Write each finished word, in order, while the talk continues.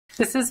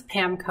This is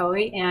Pam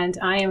Caughey, and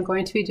I am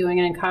going to be doing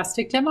an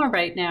encaustic demo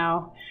right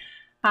now.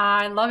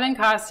 I love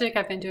encaustic.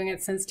 I've been doing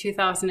it since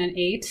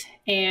 2008,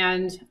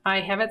 and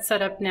I have it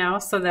set up now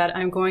so that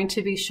I'm going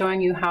to be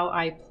showing you how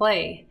I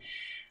play.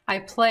 I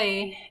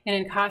play in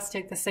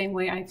encaustic the same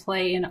way I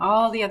play in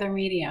all the other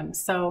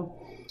mediums. So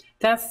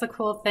that's the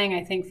cool thing,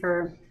 I think,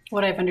 for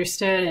what I've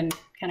understood and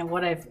kind of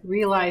what I've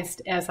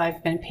realized as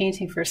I've been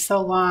painting for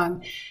so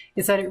long,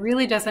 is that it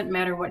really doesn't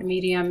matter what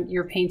medium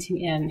you're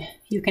painting in.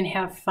 You can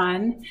have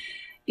fun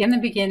in the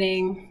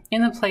beginning,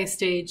 in the play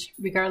stage,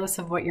 regardless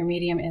of what your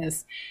medium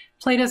is.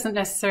 Play doesn't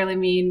necessarily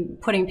mean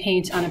putting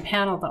paint on a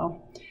panel,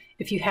 though.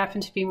 If you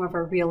happen to be more of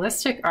a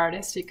realistic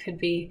artist, it could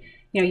be,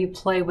 you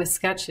play with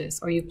sketches,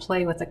 or you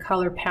play with a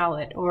color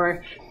palette,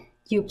 or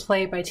you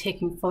play by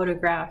taking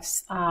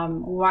photographs,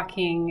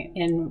 walking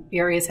in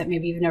areas that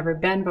maybe you've never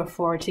been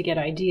before to get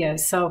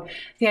ideas. So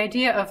the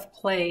idea of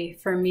play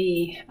for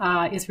me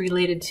is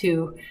related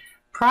to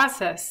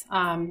process.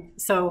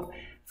 So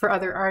for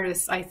other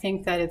artists, I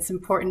think that it's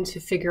important to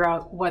figure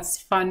out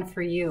what's fun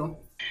for you.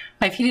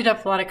 I've heated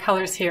up a lot of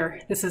colors here.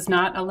 This is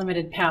not a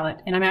limited palette,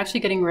 and I'm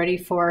actually getting ready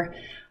for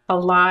a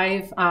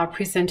live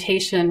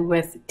presentation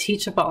with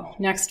Teachable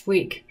next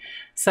week.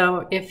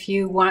 So if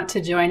you want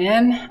to join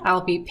in,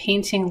 I'll be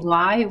painting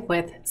live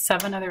with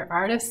 7 other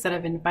artists that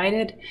I've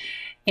invited,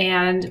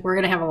 and we're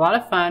going to have a lot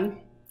of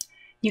fun.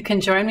 You can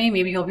join me.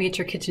 Maybe you'll be at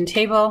your kitchen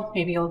table,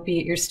 maybe you'll be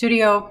at your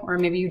studio, or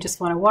maybe you just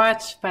want to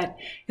watch, but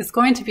it's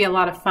going to be a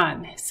lot of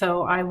fun.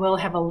 So I will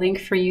have a link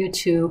for you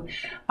to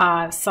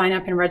sign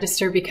up and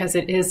register, because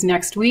it is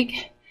next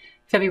week,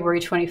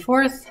 February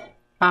 24th,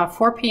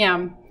 4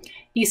 p.m.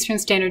 Eastern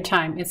Standard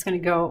Time. It's going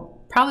to go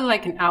probably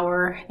like an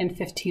hour and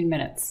 15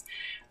 minutes.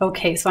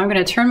 Okay, so I'm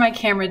going to turn my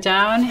camera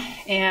down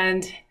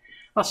and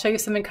I'll show you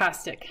some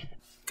encaustic.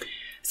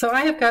 So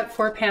I have got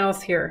 4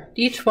 panels here.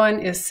 Each one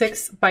is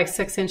 6 by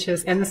 6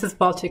 inches, and this is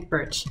Baltic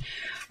birch.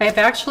 I have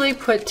actually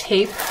put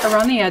tape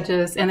around the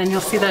edges, and then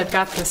you'll see that I've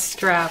got this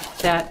strap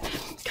that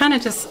kind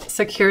of just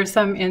secures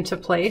them into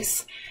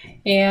place.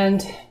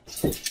 And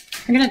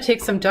I'm going to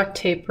take some duct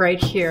tape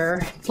right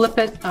here, flip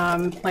it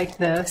like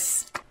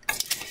this.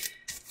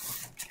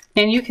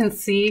 And you can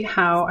see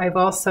how I've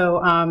also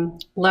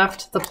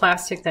left the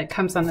plastic that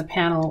comes on the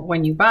panel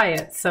when you buy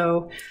it.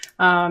 So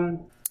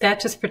that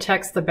just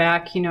protects the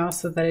back,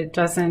 so that it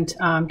doesn't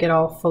get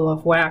all full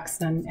of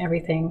wax and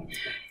everything.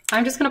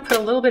 I'm just going to put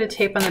a little bit of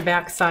tape on the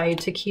back side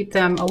to keep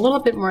them a little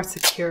bit more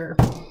secure.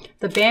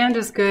 The band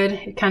is good.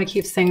 It kind of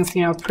keeps things,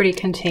 pretty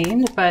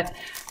contained, but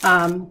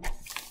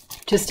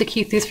just to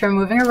keep these from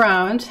moving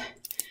around.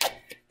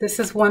 This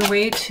is one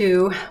way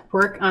to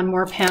work on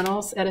more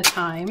panels at a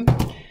time.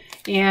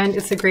 And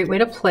it's a great way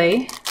to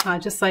play,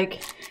 just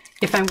like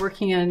if I'm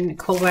working in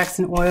cold wax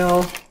and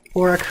oil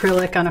or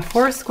acrylic on a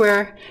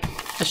 4-square,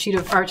 a sheet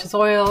of Arches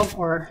oil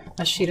or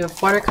a sheet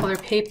of watercolor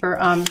paper,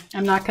 I'm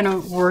not going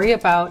to worry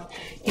about,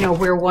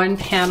 where one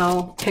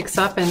panel picks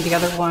up and the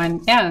other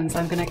one ends.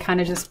 I'm going to kind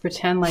of just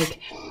pretend like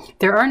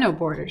there are no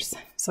borders.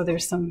 So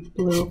there's some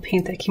blue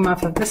paint that came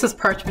off of, this is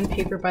parchment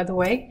paper, by the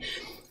way.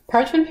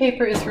 Parchment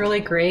paper is really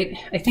great.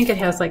 I think it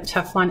has like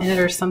Teflon in it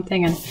or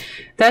something, and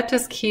that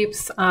just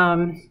keeps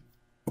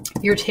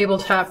your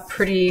tabletop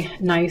pretty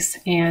nice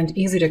and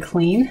easy to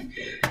clean.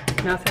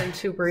 Not that I'm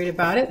too worried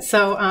about it.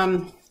 So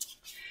I'm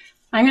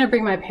going to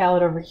bring my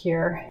palette over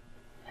here.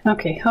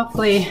 Okay,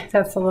 hopefully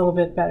that's a little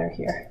bit better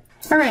here.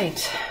 All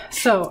right,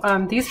 so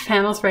these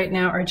panels right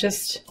now are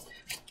just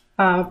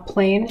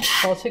plain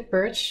Baltic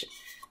birch.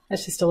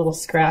 That's just a little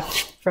scrap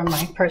from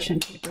my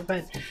parchment paper.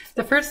 But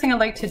the first thing I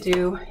like to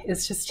do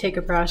is just take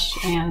a brush,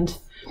 and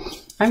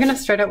I'm going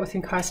to start out with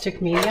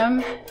encaustic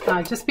medium,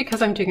 just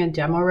because I'm doing a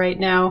demo right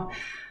now.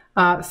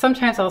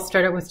 Sometimes I'll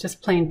start out with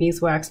just plain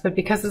beeswax, but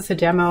because it's a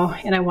demo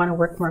and I want to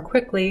work more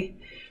quickly,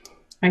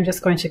 I'm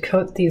just going to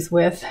coat these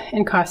with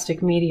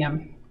encaustic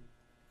medium.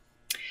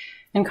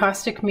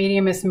 Encaustic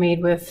medium is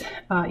made with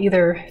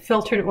either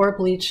filtered or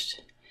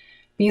bleached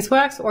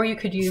beeswax, or you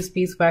could use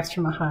beeswax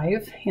from a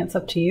hive. It's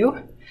up to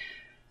you.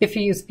 If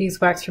you use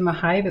beeswax from a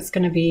hive, it's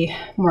going to be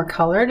more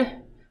colored,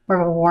 more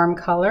of a warm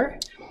color.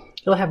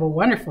 It'll have a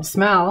wonderful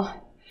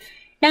smell,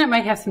 and it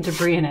might have some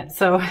debris in it.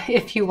 So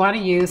if you want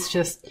to use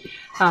just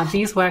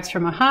beeswax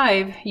from a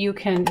hive, you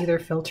can either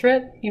filter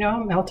it,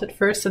 melt it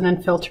first and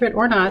then filter it,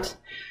 or not.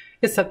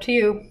 It's up to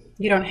you.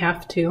 You don't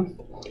have to.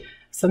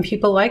 Some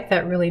people like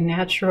that really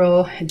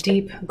natural,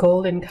 deep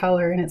golden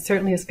color, and it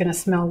certainly is going to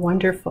smell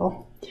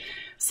wonderful.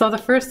 So the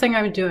first thing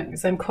I'm doing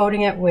is I'm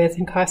coating it with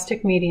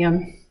encaustic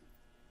medium.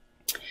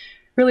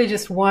 Really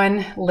just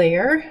one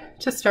layer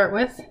to start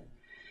with.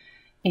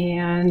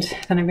 And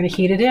then I'm going to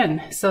heat it in.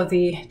 So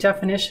the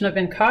definition of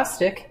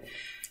encaustic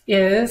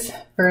is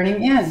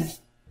burning in.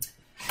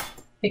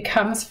 It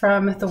comes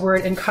from the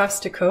word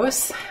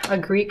encaustikos, a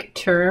Greek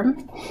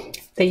term.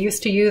 They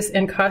used to use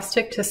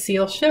encaustic to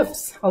seal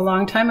ships a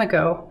long time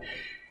ago.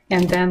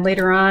 And then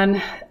later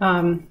on,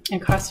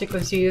 encaustic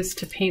was used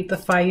to paint the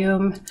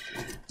Fayum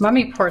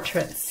mummy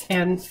portraits.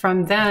 And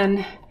from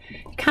then,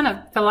 it kind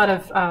of fell out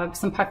of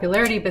some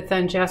popularity, but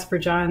then Jasper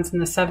Johns in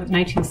the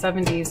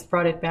 1970s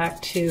brought it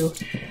back to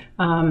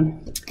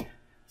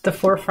the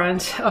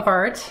forefront of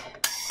art.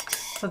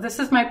 So this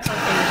is my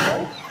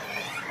propane torch.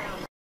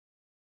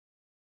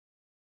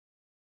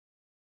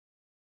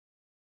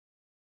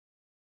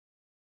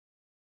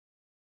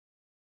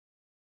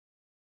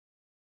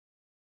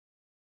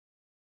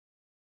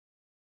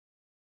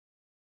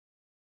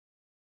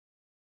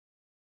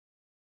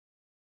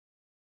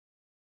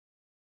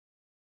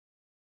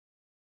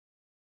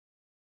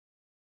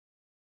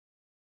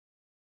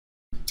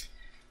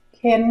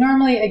 And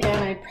normally,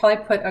 again, I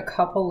probably put a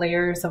couple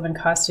layers of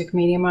encaustic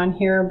medium on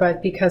here,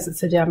 but because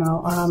it's a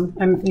demo,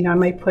 I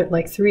might put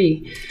like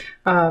 3.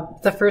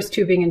 The first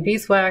 2 being in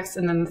beeswax,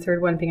 and then the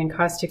third one being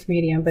encaustic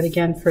medium. But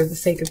again, for the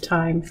sake of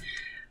time,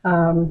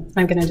 I'm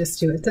going to just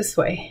do it this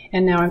way.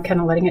 And now I'm kind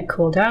of letting it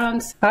cool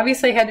down. So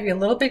obviously, I had to be a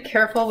little bit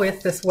careful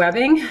with this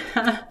webbing.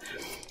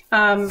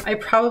 I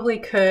probably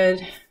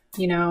could,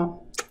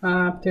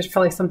 there's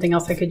probably something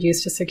else I could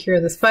use to secure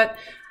this, but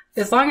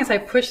as long as I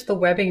push the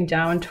webbing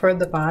down toward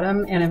the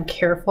bottom and I'm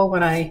careful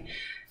when I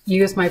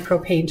use my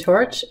propane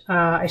torch,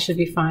 I should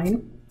be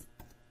fine.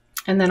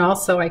 And then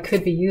also I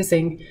could be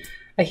using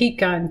a heat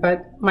gun,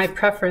 but my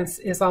preference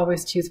is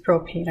always to use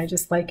propane. I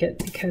just like it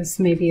because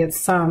maybe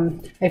it's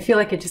I feel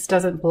like it just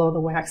doesn't blow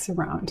the wax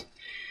around.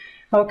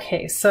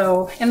 Okay,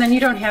 so, and then you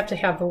don't have to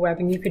have the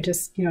webbing. You could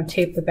just,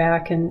 tape the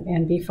back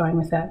and be fine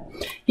with that.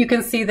 You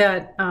can see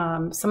that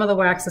some of the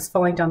wax is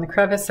falling down the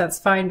crevice. That's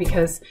fine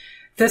because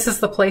this is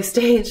the play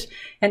stage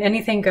and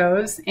anything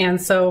goes.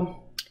 And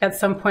so at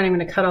some point I'm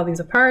going to cut all these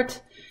apart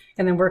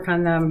and then work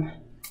on them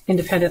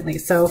independently.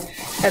 So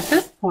at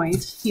this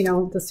point,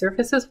 the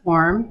surface is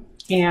warm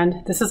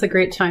and this is a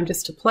great time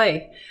just to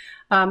play.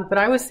 But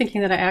I was thinking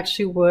that I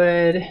actually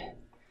would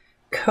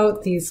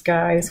coat these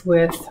guys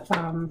with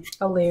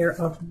a layer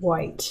of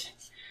white,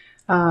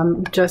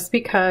 just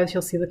because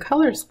you'll see the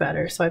colors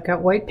better. So I've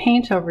got white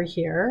paint over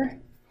here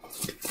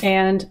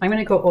and I'm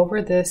going to go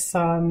over this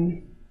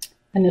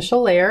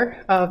initial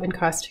layer of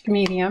encaustic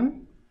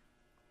medium.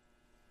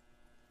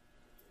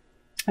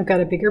 I've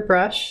got a bigger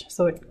brush,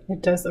 so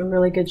it does a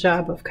really good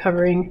job of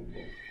covering.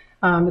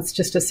 It's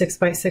just a 6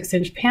 by 6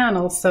 inch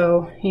panel,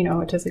 so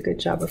it does a good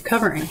job of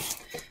covering.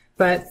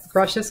 But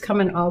brushes come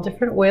in all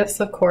different widths,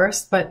 of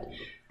course, but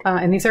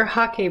and these are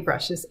Hake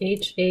brushes,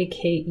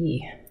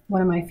 H-A-K-E,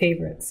 one of my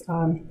favorites.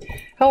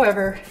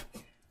 However,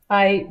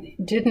 I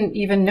didn't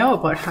even know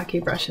about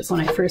Hake brushes when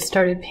I first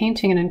started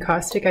painting in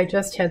encaustic. I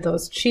just had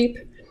those cheap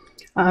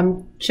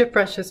chip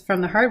brushes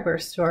from the hardware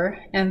store,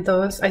 and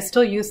those, I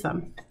still use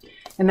them.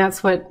 And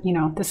that's what,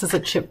 this is a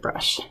chip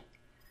brush.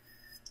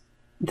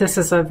 This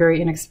is a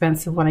very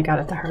inexpensive one I got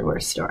at the hardware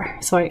store.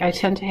 So I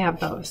tend to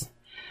have those.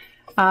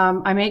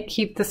 I may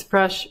keep this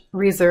brush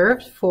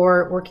reserved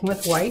for working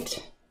with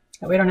white.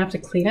 That way I don't have to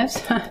clean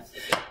it.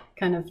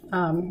 And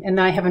then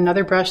I have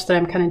another brush that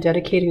I'm kind of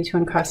dedicating to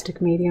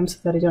encaustic medium so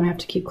that I don't have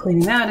to keep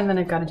cleaning that. And then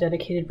I've got a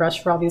dedicated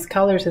brush for all these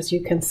colors, as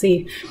you can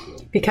see,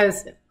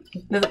 because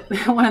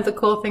one of the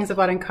cool things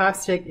about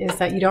encaustic is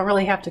that you don't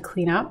really have to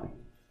clean up.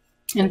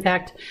 In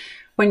fact,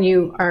 when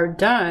you are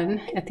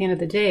done at the end of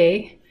the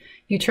day,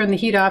 you turn the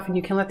heat off and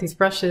you can let these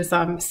brushes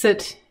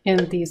sit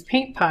in these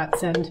paint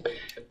pots. And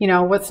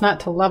what's not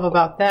to love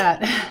about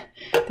that?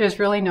 There's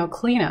really no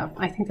cleanup.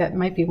 I think that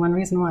might be one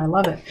reason why I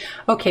love it.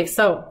 Okay,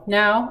 so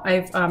now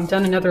I've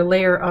done another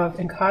layer of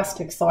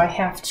encaustic, so I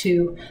have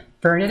to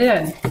burn it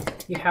in.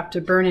 You have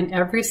to burn in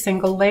every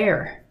single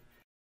layer.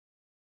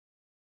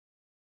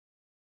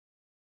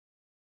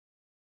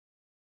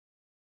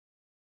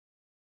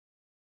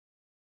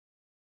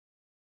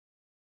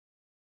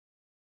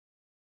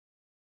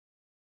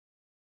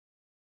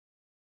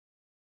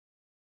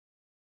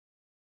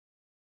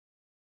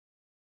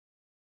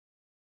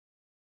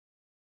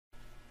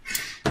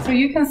 So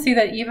you can see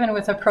that even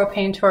with a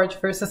propane torch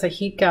versus a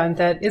heat gun,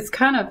 that it's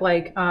kind of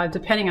like,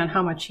 depending on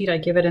how much heat I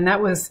give it, and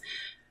that was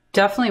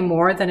definitely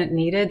more than it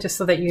needed, just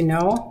so that you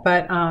know.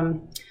 But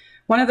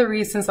one of the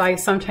reasons I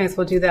sometimes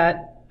will do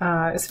that,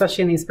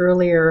 especially in these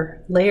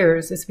earlier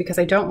layers, is because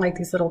I don't like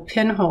these little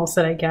pinholes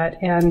that I get.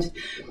 And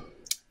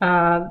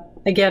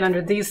again,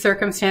 under these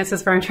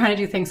circumstances where I'm trying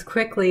to do things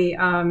quickly,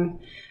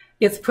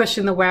 it's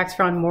pushing the wax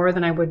around more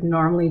than I would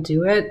normally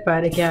do it.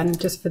 But again,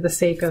 just for the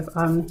sake of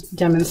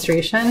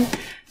demonstration,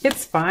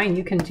 it's fine.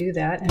 You can do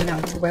that. And now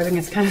the webbing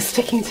is kind of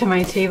sticking to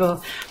my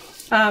table.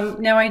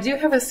 Now I do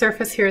have a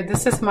surface here.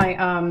 This is my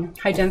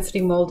high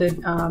density molded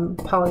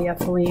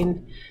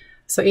polyethylene,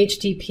 so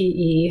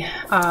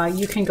HDPE.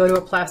 You can go to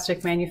a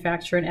plastic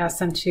manufacturer and ask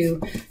them to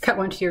cut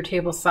one to your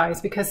table size,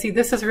 because see,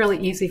 this is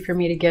really easy for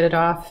me to get it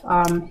off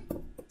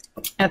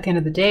at the end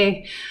of the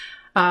day.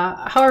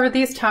 However,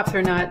 these tops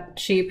are not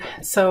cheap,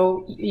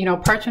 so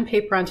parchment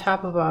paper on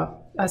top of a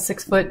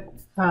 6-foot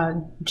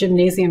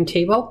gymnasium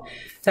table,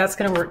 that's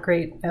going to work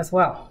great as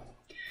well.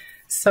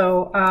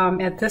 So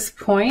at this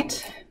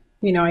point,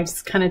 I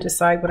just kind of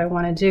decide what I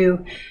want to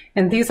do,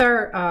 and these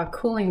are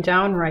cooling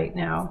down right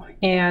now,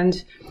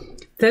 and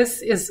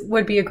this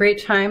would be a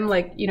great time,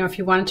 like, you know, if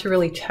you wanted to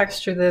really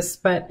texture this,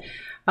 but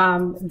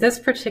this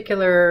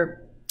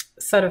particular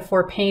set of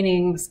 4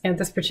 paintings and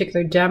this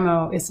particular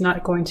demo is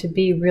not going to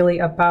be really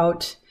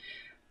about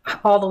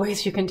all the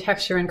ways you can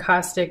texture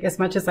encaustic. As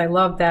much as I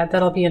love that,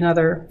 that'll be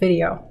another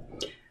video.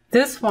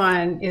 This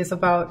one is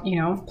about, you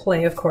know,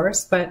 play, of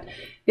course, but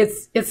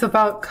it's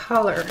about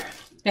color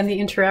and the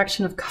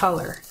interaction of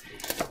color.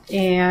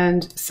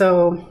 And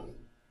so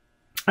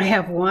I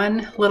have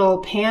one little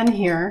pan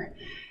here,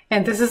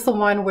 and this is the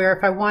one where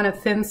if I want to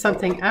thin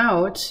something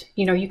out,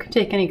 you know, you can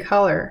take any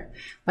color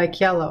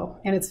like yellow,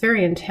 and it's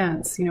very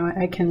intense. You know,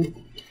 I can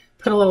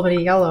put a little bit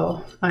of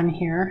yellow on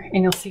here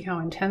and you'll see how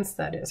intense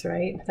that is,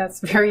 right? That's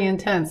very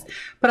intense.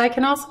 But I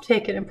can also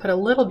take it and put a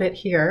little bit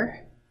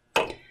here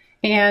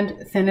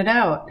and thin it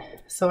out.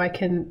 So I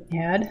can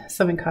add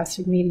some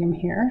encaustic medium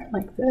here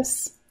like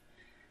this,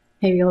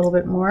 maybe a little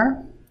bit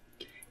more.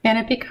 And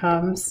it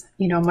becomes,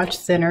 you know, much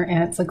thinner,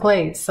 and it's a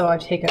glaze. So I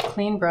take a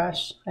clean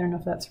brush. I don't know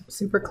if that's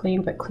super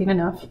clean, but clean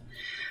enough.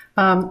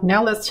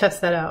 Now let's test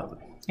that out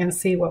and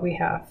see what we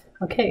have.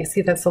 Okay,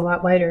 see, that's a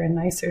lot lighter and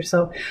nicer.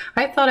 So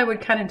I thought I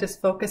would kind of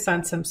just focus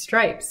on some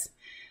stripes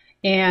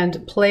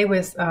and play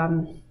with,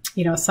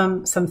 you know,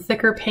 some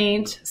thicker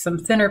paint, some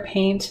thinner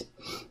paint,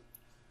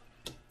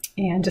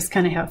 and just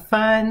kind of have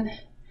fun.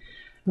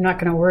 I'm not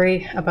going to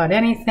worry about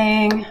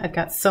anything. I've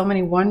got so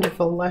many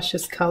wonderful,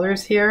 luscious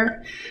colors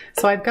here.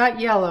 So I've got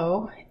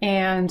yellow,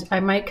 and I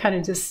might kind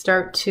of just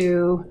start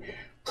to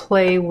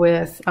play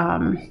with,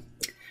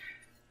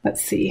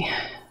 let's see,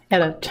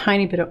 add a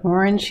tiny bit of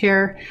orange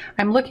here.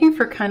 I'm looking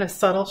for kind of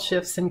subtle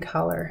shifts in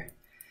color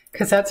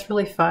because that's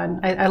really fun.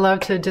 I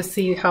love to just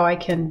see how I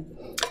can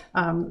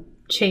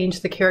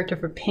change the character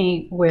for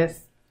paint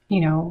with,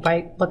 you know,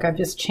 look, I've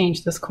just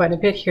changed this quite a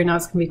bit here. Now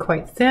it's going to be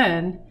quite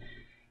thin.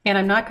 And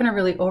I'm not going to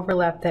really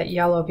overlap that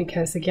yellow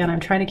because, again,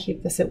 I'm trying to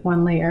keep this at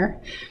one layer.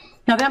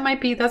 Now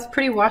that's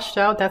pretty washed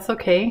out. That's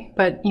okay.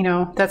 But, you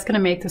know, that's going to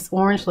make this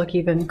orange look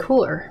even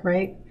cooler,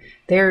 right?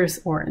 There's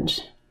orange,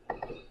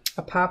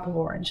 a pop of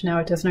orange. Now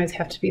it doesn't always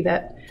have to be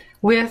that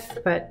width,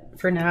 but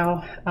for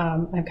now,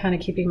 I'm kind of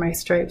keeping my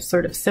stripes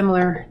sort of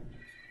similar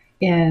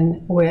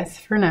in width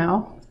for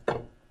now.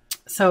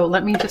 So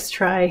let me just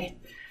try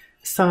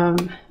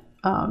some,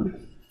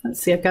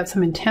 let's see, I've got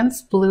some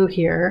intense blue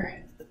here.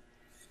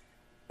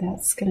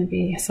 That's going to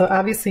be, so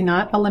obviously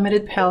not a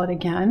limited palette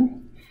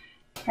again.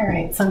 All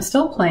right, so I'm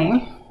still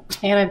playing,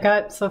 and I've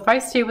got, so if I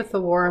stay with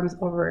the warms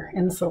over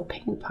in this little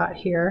paint pot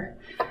here,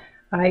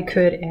 I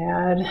could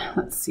add,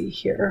 let's see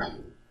here.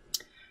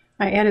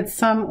 I added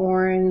some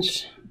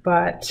orange,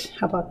 but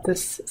how about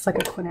this? It's like a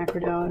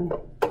quinacridone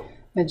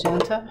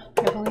magenta,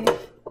 I believe.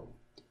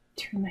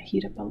 Turn the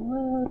heat up a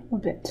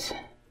little bit.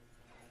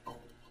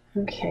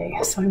 Okay,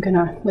 so I'm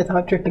gonna,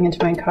 without dripping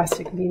into my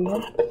encaustic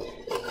medium,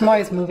 I'm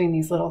always moving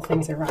these little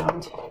things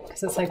around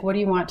because it's like, what do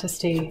you want to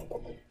stay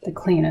the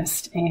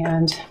cleanest?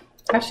 And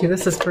actually,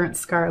 this is burnt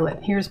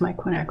scarlet. Here's my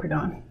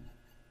quinacridone.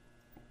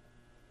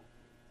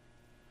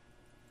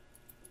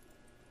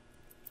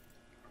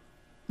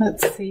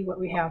 Let's see what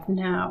we have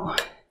now.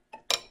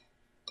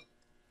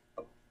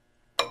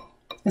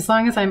 As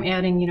long as I'm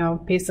adding, you know,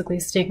 basically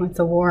staying with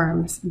the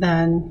warms,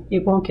 then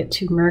it won't get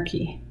too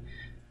murky.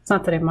 It's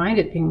not that I mind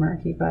it being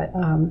murky, but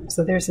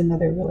so there's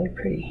another really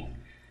pretty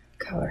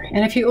color.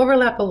 And if you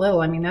overlap a little,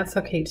 I mean, that's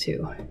okay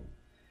too.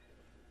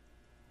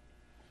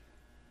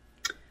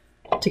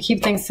 To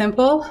keep things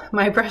simple,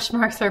 my brush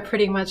marks are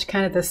pretty much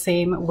kind of the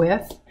same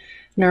width.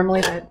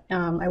 Normally that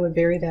I would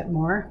vary that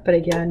more, but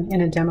again, in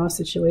a demo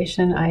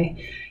situation,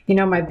 you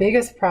know, my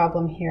biggest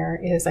problem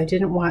here is I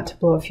didn't want to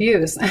blow a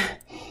fuse.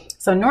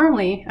 So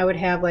normally I would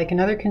have like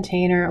another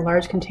container, a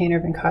large container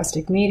of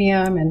encaustic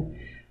medium, and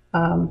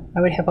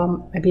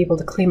I'd be able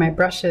to clean my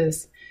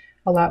brushes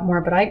a lot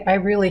more, but I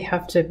really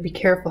have to be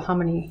careful how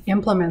many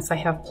implements I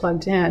have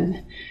plugged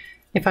in.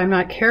 If I'm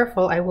not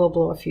careful, I will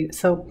blow a fuse.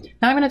 So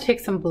now I'm going to take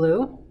some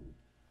blue,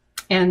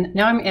 and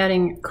now I'm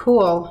adding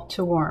cool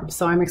to warm.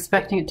 So I'm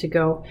expecting it to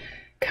go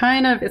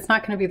kind of, it's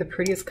not going to be the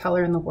prettiest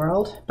color in the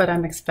world, but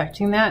I'm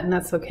expecting that, and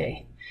that's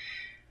okay.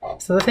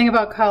 So the thing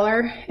about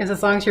color is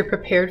as long as you're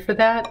prepared for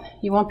that,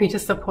 you won't be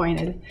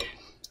disappointed.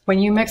 When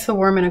you mix a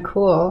warm and a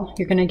cool,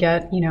 you're going to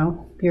get, you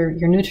know, you're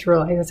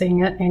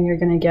neutralizing it, and you're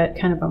going to get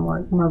kind of a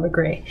more of a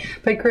gray.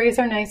 But grays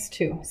are nice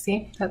too.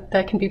 See,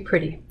 that can be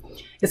pretty,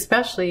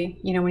 especially,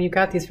 you know, when you've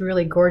got these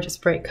really gorgeous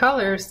bright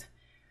colors.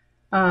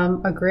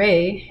 A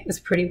gray is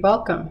pretty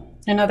welcome.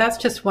 And now that's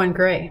just one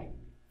gray.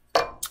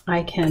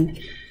 I can,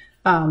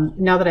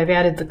 now that I've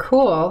added the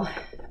cool,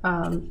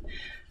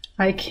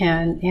 I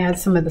can add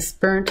some of this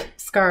burnt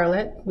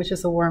scarlet, which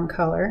is a warm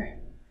color,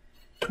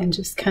 and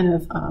just kind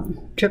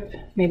of drip.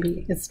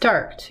 Maybe it's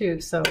dark too,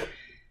 so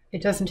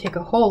it doesn't take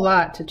a whole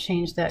lot to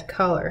change that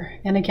color.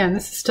 And again,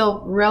 this is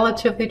still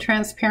relatively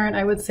transparent,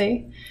 I would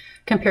say,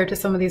 compared to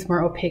some of these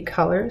more opaque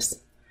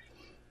colors.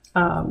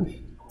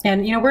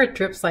 And you know, where it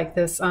drips like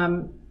this,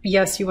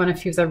 yes, you want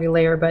to fuse every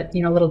layer, but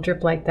you know, a little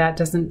drip like that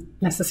doesn't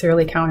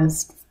necessarily count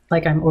as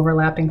like I'm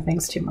overlapping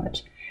things too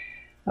much.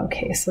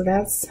 Okay, so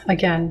that's,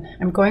 again,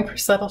 I'm going for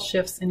subtle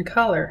shifts in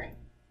color.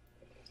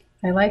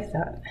 I like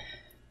that.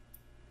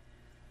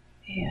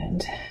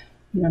 And,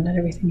 you know, not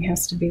everything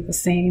has to be the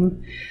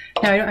same.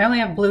 Now, I only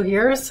have blue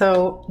here,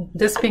 so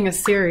this being a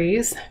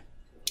series,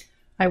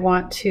 I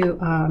want to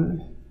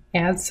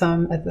add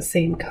some at the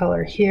same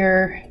color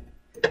here.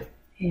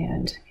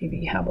 And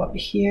maybe how about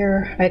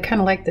here? I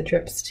kind of like the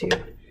drips too.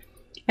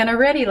 And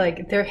already,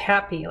 like, they're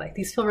happy. Like,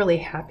 these feel really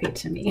happy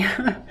to me.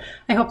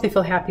 I hope they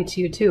feel happy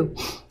to you too.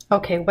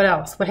 Okay, what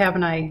else? What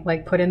haven't I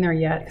like put in there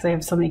yet? Because I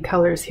have so many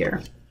colors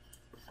here.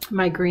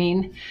 My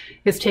green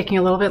is taking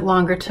a little bit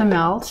longer to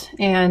melt,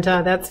 and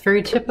that's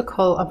very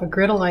typical of a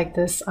griddle like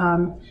this.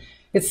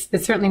 It's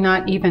certainly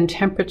not even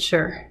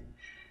temperature.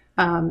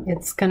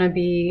 It's going to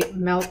be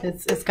melt.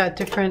 It's got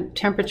different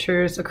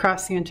temperatures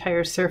across the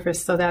entire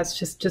surface, so that's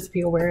just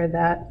be aware of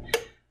that.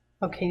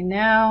 Okay,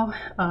 now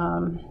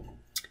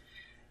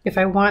if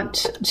I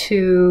want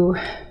to,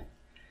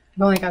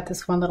 I've only got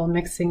this one little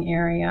mixing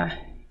area,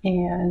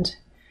 and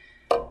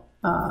so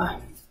I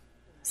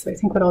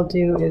think what I'll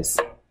do is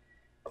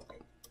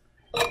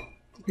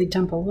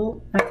dump a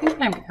little. I think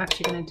what I'm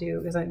actually going to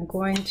do is I'm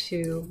going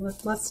to,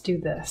 let's do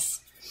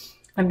this.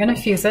 I'm going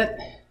to fuse it,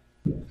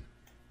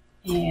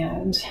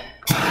 and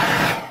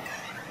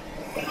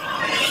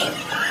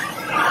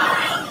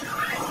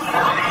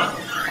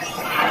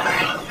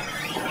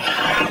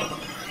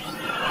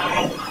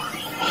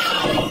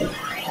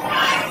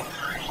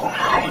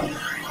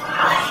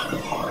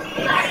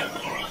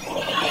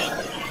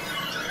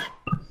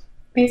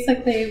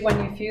basically,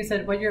 when you fuse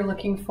it, what you're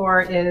looking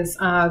for is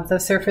the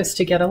surface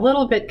to get a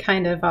little bit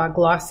kind of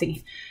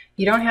glossy.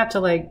 You don't have to,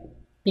 like,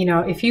 you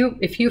know, if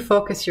you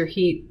focus your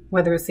heat,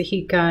 whether it's a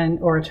heat gun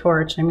or a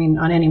torch, I mean,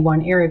 on any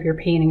one area of your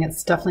painting,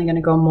 it's definitely going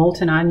to go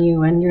molten on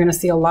you, and you're going to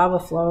see a lava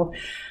flow.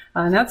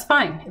 And that's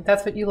fine if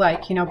that's what you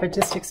like, you know, but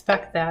just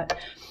expect that.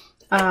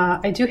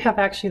 I do have,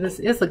 actually, this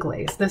is a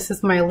glaze. This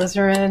is my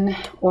alizarin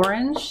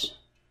orange.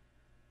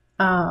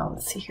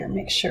 Let's see here,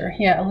 make sure.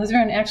 Yeah,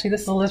 alizarin, actually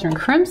this is alizarin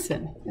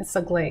crimson. It's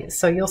a glaze.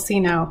 So you'll see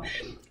now,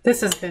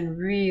 this has been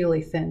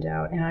really thinned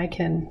out, and I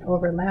can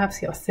overlap.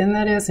 See how thin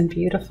that is and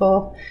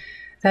beautiful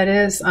that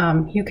is.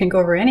 You can go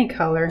over any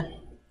color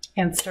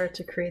and start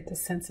to create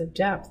this sense of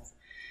depth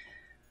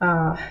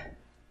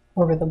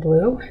over the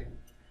blue,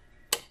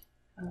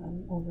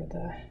 over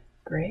the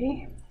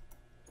gray.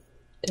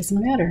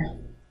 Doesn't matter.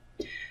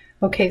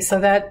 Okay, so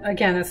that,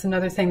 again, that's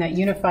another thing that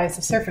unifies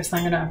the surface.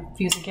 I'm going to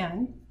fuse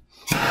again.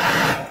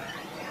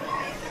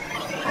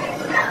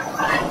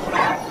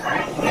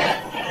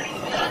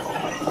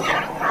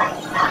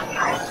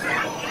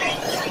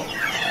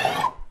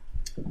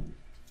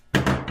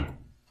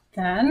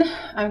 Then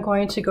I'm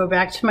going to go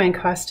back to my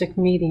encaustic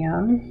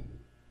medium.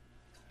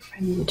 I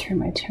need to turn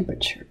my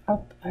temperature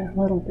up a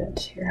little bit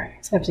here,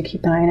 so I have to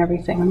keep an eye on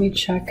everything. Let me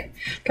check.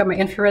 Got my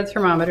infrared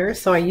thermometer,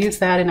 so I use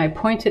that and I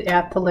point it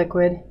at the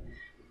liquid.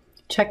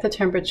 Check the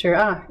temperature.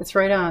 Ah, it's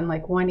right on,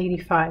 like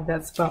 185.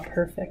 That's about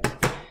perfect.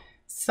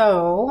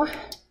 So